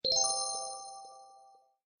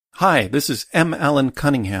Hi, this is M. Allen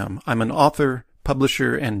Cunningham. I'm an author,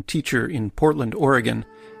 publisher, and teacher in Portland, Oregon,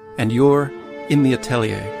 and you're in the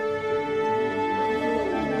Atelier.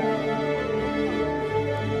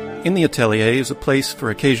 In the Atelier is a place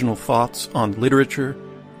for occasional thoughts on literature,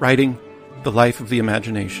 writing, the life of the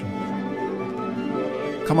imagination.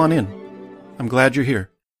 Come on in. I'm glad you're here.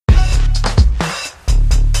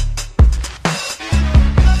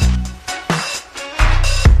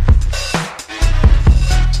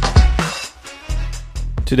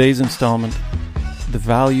 Today's installment, The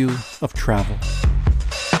Value of Travel.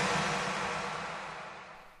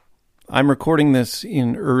 I'm recording this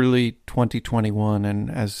in early 2021, and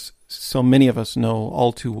as so many of us know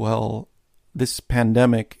all too well, this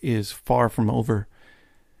pandemic is far from over.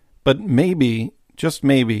 But maybe, just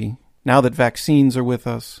maybe, now that vaccines are with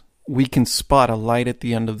us, we can spot a light at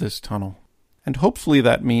the end of this tunnel. And hopefully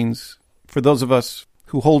that means, for those of us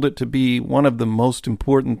who hold it to be one of the most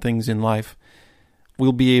important things in life,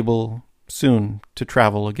 we'll be able soon to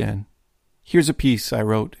travel again. Here's a piece I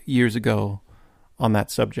wrote years ago on that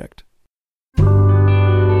subject.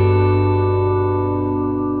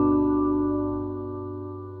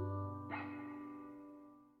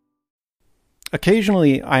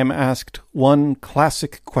 Occasionally, I am asked one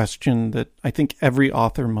classic question that I think every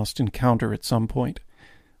author must encounter at some point.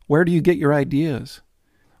 Where do you get your ideas?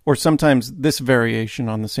 Or sometimes this variation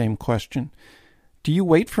on the same question. Do you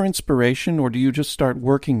wait for inspiration, or do you just start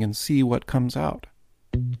working and see what comes out?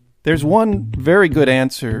 There's one very good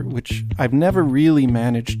answer, which I've never really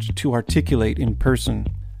managed to articulate in person,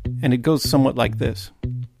 and it goes somewhat like this.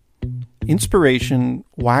 Inspiration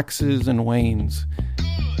waxes and wanes,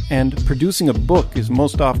 and producing a book is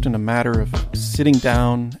most often a matter of sitting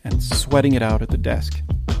down and sweating it out at the desk.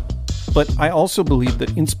 But I also believe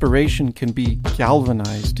that inspiration can be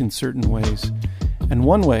galvanized in certain ways. And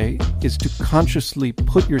one way is to consciously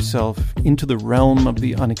put yourself into the realm of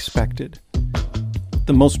the unexpected.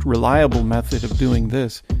 The most reliable method of doing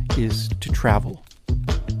this is to travel.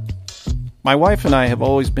 My wife and I have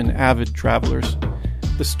always been avid travelers.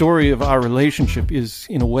 The story of our relationship is,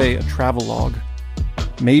 in a way, a travelogue.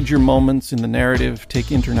 Major moments in the narrative take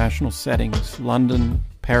international settings: London,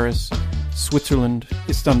 Paris, Switzerland,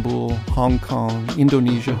 Istanbul, Hong Kong,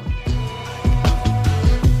 Indonesia.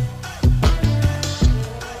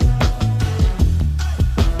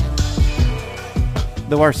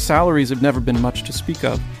 Though our salaries have never been much to speak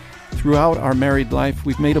of, throughout our married life,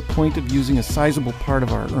 we've made a point of using a sizable part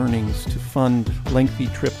of our earnings to fund lengthy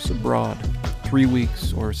trips abroad, 3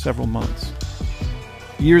 weeks or several months.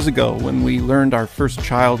 Years ago, when we learned our first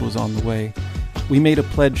child was on the way, we made a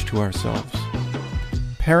pledge to ourselves.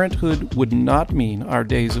 Parenthood would not mean our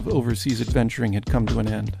days of overseas adventuring had come to an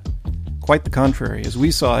end. Quite the contrary, as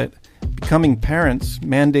we saw it, becoming parents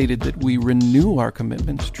mandated that we renew our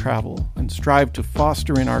commitment to travel and strive to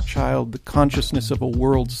foster in our child the consciousness of a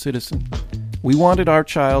world citizen. We wanted our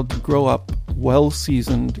child to grow up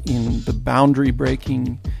well-seasoned in the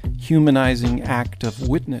boundary-breaking, humanizing act of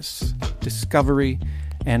witness, discovery,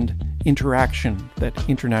 and interaction that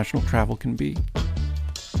international travel can be.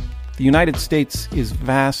 The United States is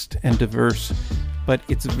vast and diverse, but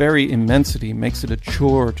its very immensity makes it a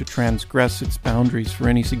chore to transgress its boundaries for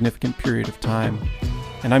any significant period of time.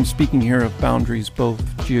 And I'm speaking here of boundaries both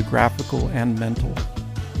geographical and mental.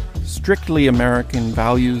 Strictly American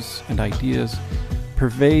values and ideas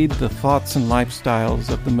pervade the thoughts and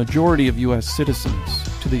lifestyles of the majority of U.S.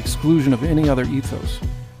 citizens to the exclusion of any other ethos.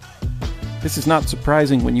 This is not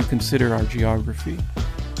surprising when you consider our geography.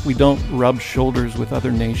 We don't rub shoulders with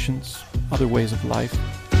other nations, other ways of life.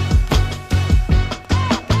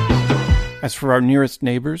 As for our nearest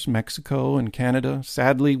neighbors, Mexico and Canada,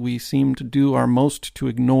 sadly we seem to do our most to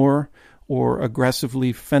ignore or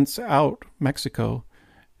aggressively fence out Mexico,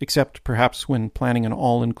 except perhaps when planning an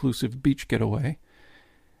all-inclusive beach getaway.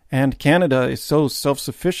 And Canada is so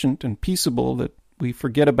self-sufficient and peaceable that we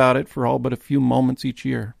forget about it for all but a few moments each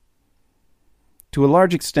year. To a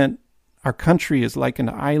large extent, our country is like an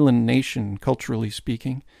island nation, culturally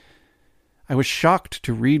speaking. I was shocked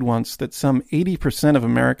to read once that some 80% of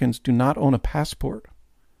Americans do not own a passport.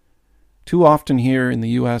 Too often here in the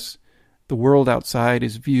U.S., the world outside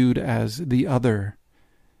is viewed as the other.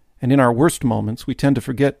 And in our worst moments, we tend to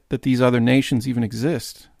forget that these other nations even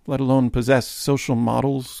exist, let alone possess social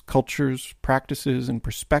models, cultures, practices, and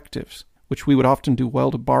perspectives, which we would often do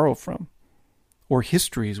well to borrow from, or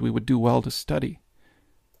histories we would do well to study.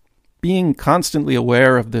 Being constantly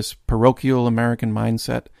aware of this parochial American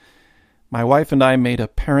mindset, my wife and I made a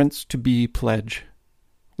parents-to-be pledge.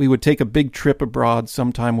 We would take a big trip abroad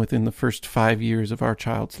sometime within the first 5 years of our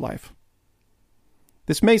child's life.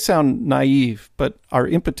 This may sound naive, but our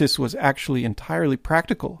impetus was actually entirely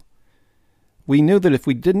practical. We knew that if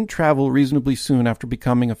we didn't travel reasonably soon after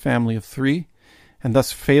becoming a family of 3, and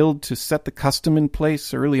thus failed to set the custom in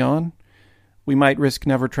place early on, we might risk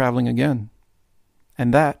never traveling again.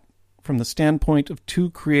 And that, from the standpoint of 2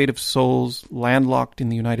 creative souls landlocked in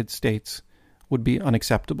the United States, would be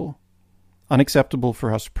unacceptable. Unacceptable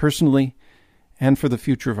for us personally and for the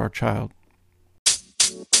future of our child.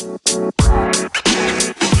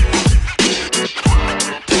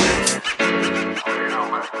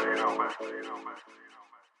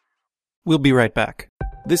 We'll be right back.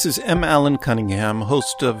 This is M. Allen Cunningham,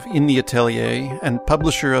 host of In the Atelier and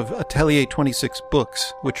publisher of Atelier 26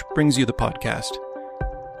 Books, which brings you the podcast.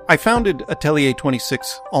 I founded Atelier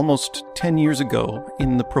 26 almost 10 years ago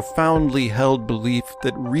in the profoundly held belief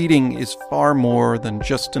that reading is far more than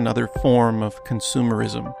just another form of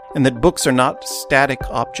consumerism, and that books are not static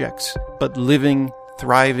objects, but living,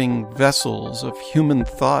 thriving vessels of human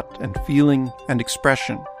thought and feeling and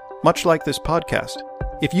expression, much like this podcast.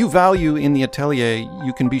 If you value In the Atelier,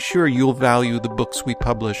 you can be sure you'll value the books we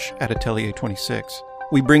publish at Atelier 26.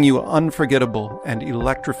 We bring you unforgettable and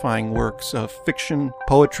electrifying works of fiction,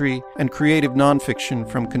 poetry, and creative nonfiction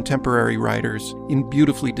from contemporary writers in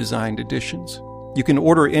beautifully designed editions. You can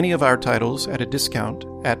order any of our titles at a discount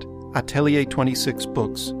at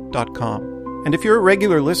atelier26books.com. And if you're a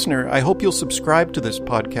regular listener, I hope you'll subscribe to this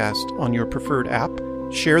podcast on your preferred app,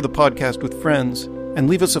 share the podcast with friends, and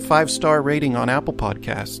leave us a 5-star rating on Apple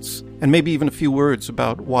Podcasts, and maybe even a few words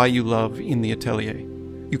about why you love In the Atelier.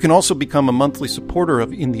 You can also become a monthly supporter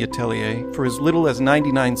of In the Atelier for as little as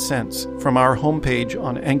 99 cents from our homepage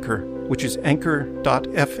on Anchor, which is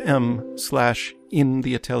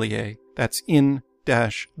anchor.fm/intheatelier. That's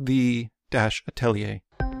in-the-atelier.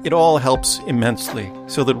 It all helps immensely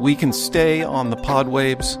so that we can stay on the pod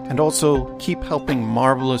waves and also keep helping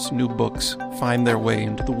marvelous new books find their way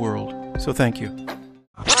into the world. So thank you.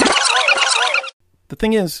 The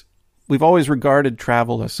thing is, we've always regarded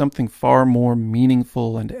travel as something far more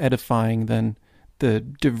meaningful and edifying than the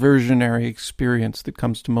diversionary experience that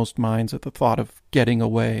comes to most minds at the thought of getting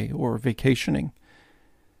away or vacationing.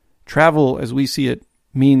 Travel, as we see it,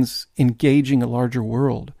 means engaging a larger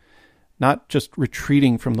world, not just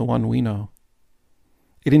retreating from the one we know.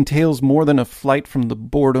 It entails more than a flight from the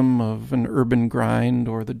boredom of an urban grind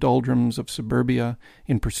or the doldrums of suburbia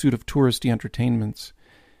in pursuit of touristy entertainments.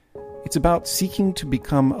 It's about seeking to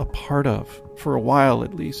become a part of, for a while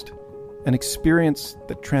at least, an experience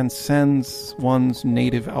that transcends one's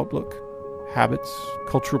native outlook, habits,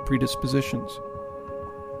 cultural predispositions.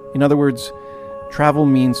 In other words, travel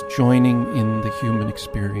means joining in the human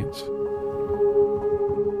experience.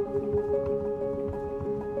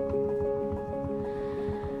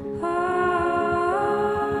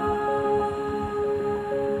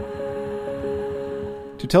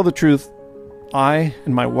 To tell the truth, I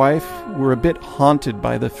and my wife were a bit haunted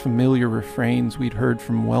by the familiar refrains we'd heard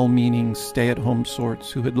from well-meaning stay-at-home sorts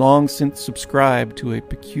who had long since subscribed to a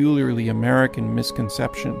peculiarly American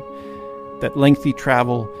misconception that lengthy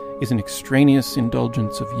travel is an extraneous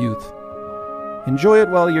indulgence of youth. Enjoy it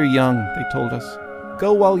while you're young, they told us.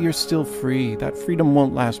 Go while you're still free. That freedom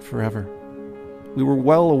won't last forever. We were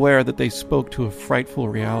well aware that they spoke to a frightful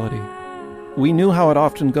reality. We knew how it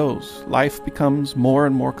often goes. Life becomes more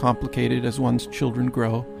and more complicated as one's children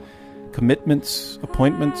grow. Commitments,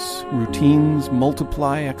 appointments, routines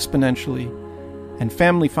multiply exponentially, and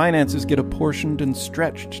family finances get apportioned and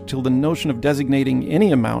stretched till the notion of designating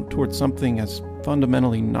any amount towards something as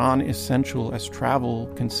fundamentally non-essential as travel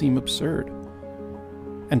can seem absurd.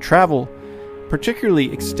 And travel,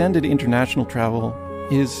 particularly extended international travel,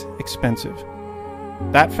 is expensive.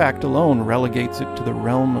 That fact alone relegates it to the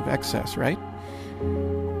realm of excess, right?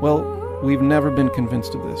 Well, we've never been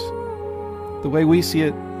convinced of this. The way we see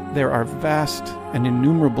it, there are vast and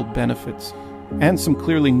innumerable benefits, and some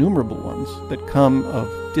clearly numerable ones, that come of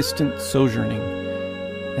distant sojourning,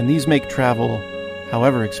 and these make travel,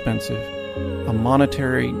 however expensive, a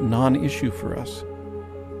monetary non-issue for us.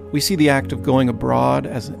 We see the act of going abroad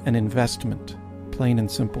as an investment, plain and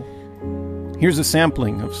simple. Here's a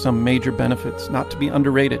sampling of some major benefits not to be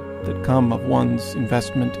underrated that come of one's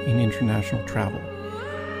investment in international travel.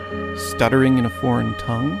 Stuttering in a foreign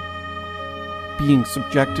tongue, being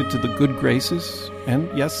subjected to the good graces and,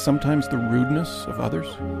 yes, sometimes the rudeness of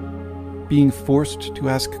others, being forced to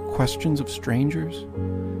ask questions of strangers,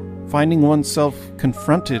 finding oneself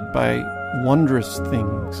confronted by wondrous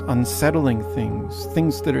things, unsettling things,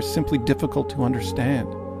 things that are simply difficult to understand,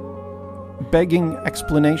 begging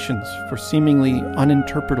explanations for seemingly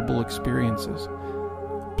uninterpretable experiences,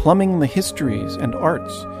 plumbing the histories and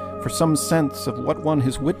arts for some sense of what one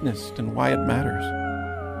has witnessed and why it matters.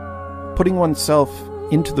 Putting oneself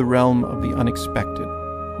into the realm of the unexpected,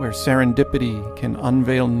 where serendipity can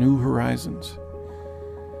unveil new horizons,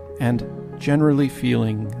 and generally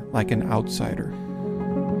feeling like an outsider.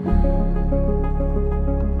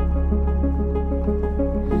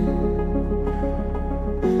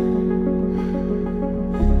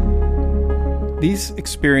 These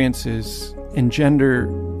experiences engender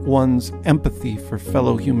one's empathy for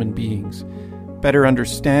fellow human beings, better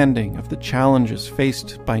understanding of the challenges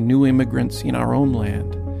faced by new immigrants in our own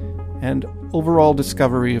land, and overall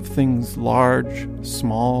discovery of things large,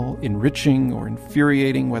 small, enriching, or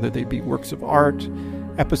infuriating, whether they be works of art,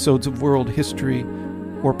 episodes of world history,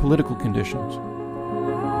 or political conditions.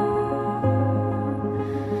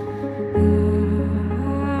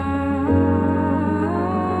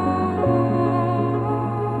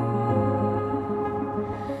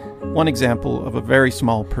 One example of a very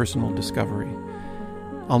small personal discovery.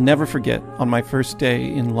 I'll never forget, on my first day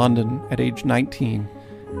in London at age 19,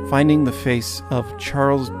 finding the face of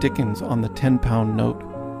Charles Dickens on the 10-pound note,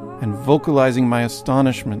 and vocalizing my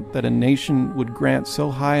astonishment that a nation would grant so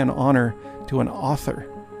high an honor to an author.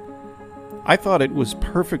 I thought it was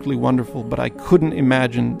perfectly wonderful, but I couldn't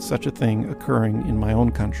imagine such a thing occurring in my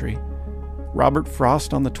own country. Robert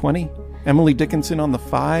Frost on the 20? Emily Dickinson on the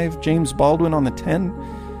 5? James Baldwin on the 10?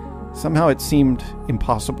 Somehow it seemed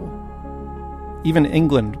impossible. Even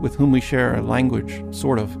England, with whom we share a language,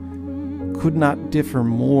 sort of, could not differ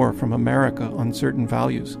more from America on certain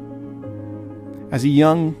values. As a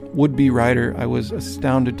young would-be writer, I was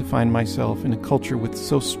astounded to find myself in a culture with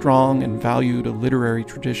so strong and valued a literary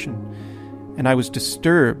tradition, and I was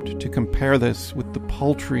disturbed to compare this with the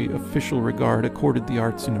paltry official regard accorded the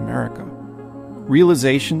arts in America.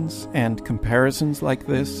 Realizations and comparisons like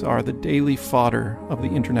this are the daily fodder of the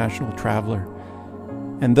international traveler,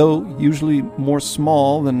 and though usually more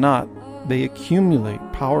small than not, they accumulate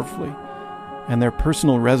powerfully, and their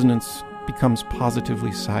personal resonance becomes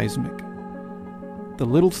positively seismic. The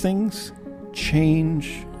little things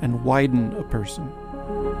change and widen a person.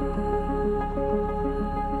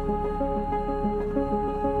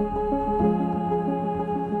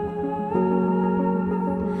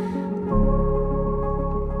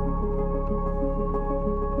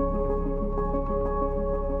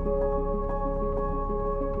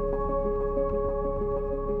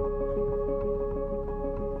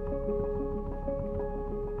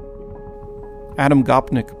 Adam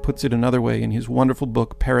Gopnik puts it another way in his wonderful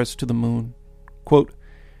book, Paris to the Moon. Quote,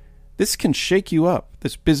 "This can shake you up,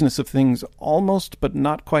 this business of things almost but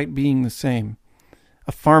not quite being the same.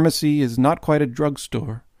 A pharmacy is not quite a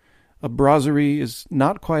drugstore. A brasserie is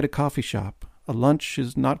not quite a coffee shop. A lunch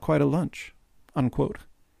is not quite a lunch." Unquote.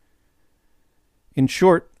 In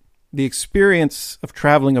short, the experience of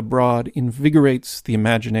traveling abroad invigorates the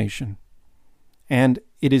imagination. And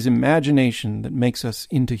it is imagination that makes us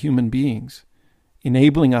into human beings,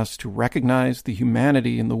 enabling us to recognize the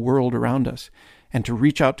humanity in the world around us and to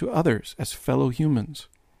reach out to others as fellow humans.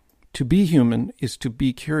 To be human is to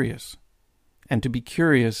be curious, and to be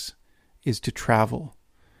curious is to travel,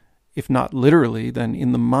 if not literally, then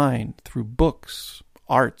in the mind, through books,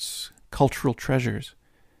 arts, cultural treasures.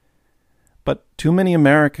 But too many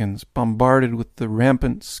Americans, bombarded with the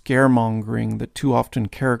rampant scaremongering that too often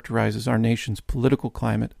characterizes our nation's political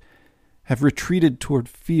climate, have retreated toward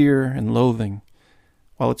fear and loathing,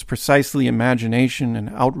 while it's precisely imagination and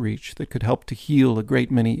outreach that could help to heal a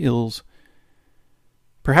great many ills.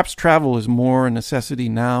 Perhaps travel is more a necessity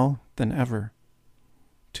now than ever.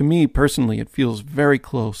 To me, personally, it feels very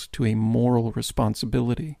close to a moral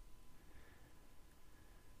responsibility.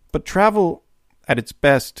 But travel, at its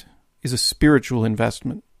best, is a spiritual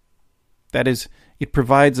investment. That is, it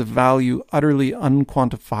provides a value utterly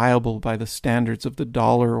unquantifiable by the standards of the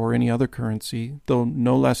dollar or any other currency, though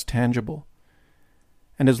no less tangible.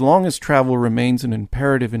 And as long as travel remains an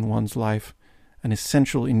imperative in one's life, an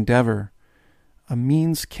essential endeavor, a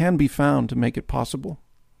means can be found to make it possible.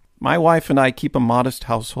 My wife and I keep a modest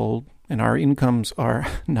household, and our incomes are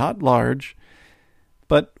not large,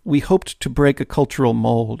 but we hoped to break a cultural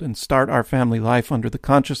mold and start our family life under the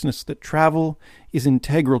consciousness that travel is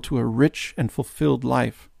integral to a rich and fulfilled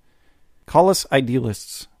life. Call us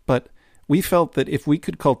idealists, but we felt that if we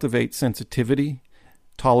could cultivate sensitivity,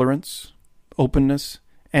 tolerance, openness,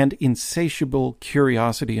 and insatiable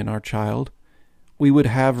curiosity in our child, we would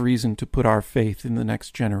have reason to put our faith in the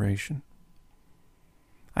next generation.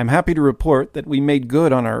 I'm happy to report that we made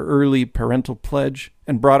good on our early parental pledge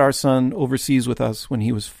and brought our son overseas with us when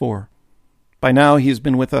he was 4. By now, he has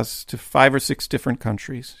been with us to 5 or 6 different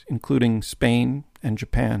countries, including Spain and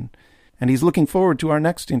Japan, and he's looking forward to our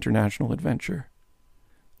next international adventure.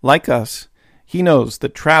 Like us, he knows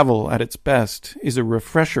that travel at its best is a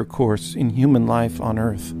refresher course in human life on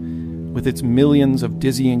Earth, with its millions of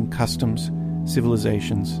dizzying customs,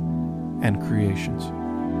 civilizations, and creations.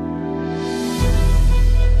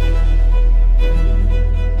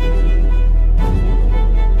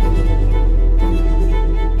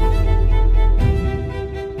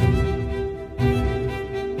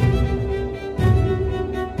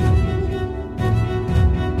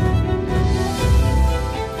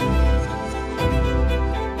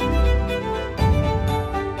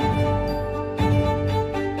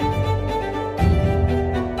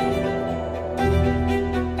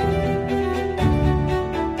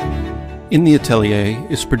 In the Atelier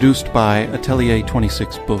is produced by Atelier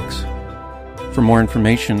 26 Books. For more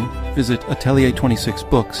information, visit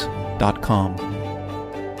atelier26books.com.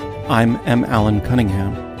 I'm M. Allen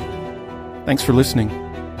Cunningham. Thanks for listening.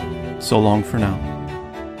 So long for now.